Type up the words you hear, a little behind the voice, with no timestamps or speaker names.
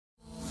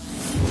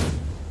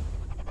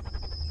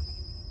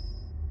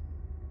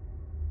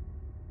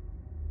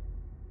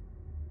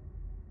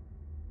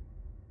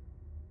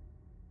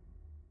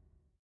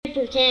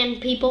for cam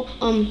people.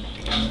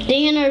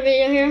 They in our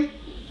video here.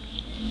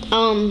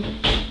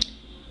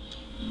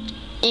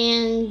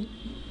 And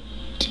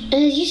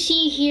as you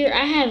see here,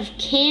 I have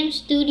Cam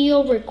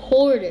Studio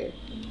Recorder,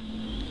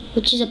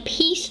 which is a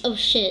piece of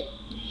shit.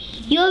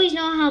 You always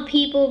know how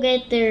people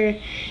get their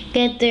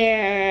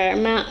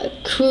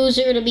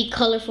cruiser to be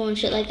colorful and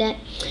shit like that.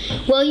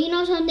 Well, you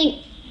know something?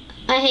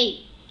 I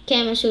hate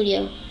Camera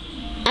Studio.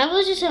 I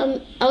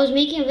was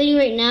making a video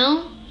right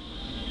now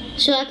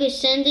so I could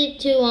send it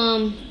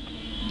to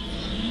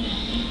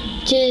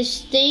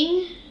this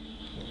thing.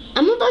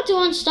 I'm about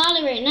to install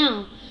it right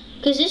now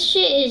because this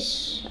shit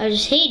is, I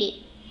just hate it.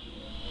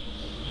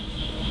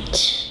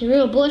 It's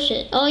real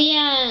bullshit. Oh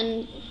yeah,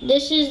 and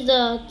this is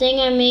the thing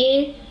I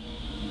made.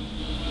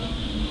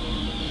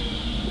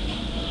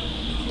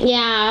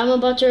 Yeah, I'm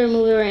about to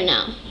remove it right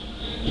now.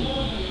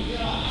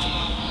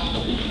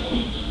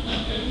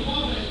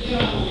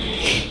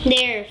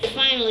 There,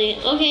 finally.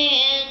 Okay,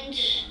 and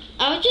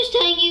I was just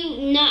telling you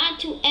not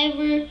to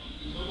ever,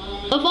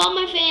 of all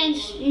my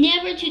fans,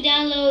 never to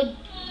download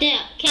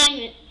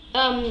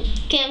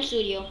Cam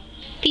Studio.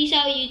 Peace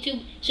out,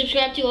 YouTube.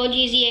 Subscribe to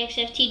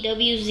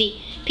OGZXFTWZ.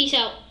 Peace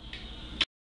out.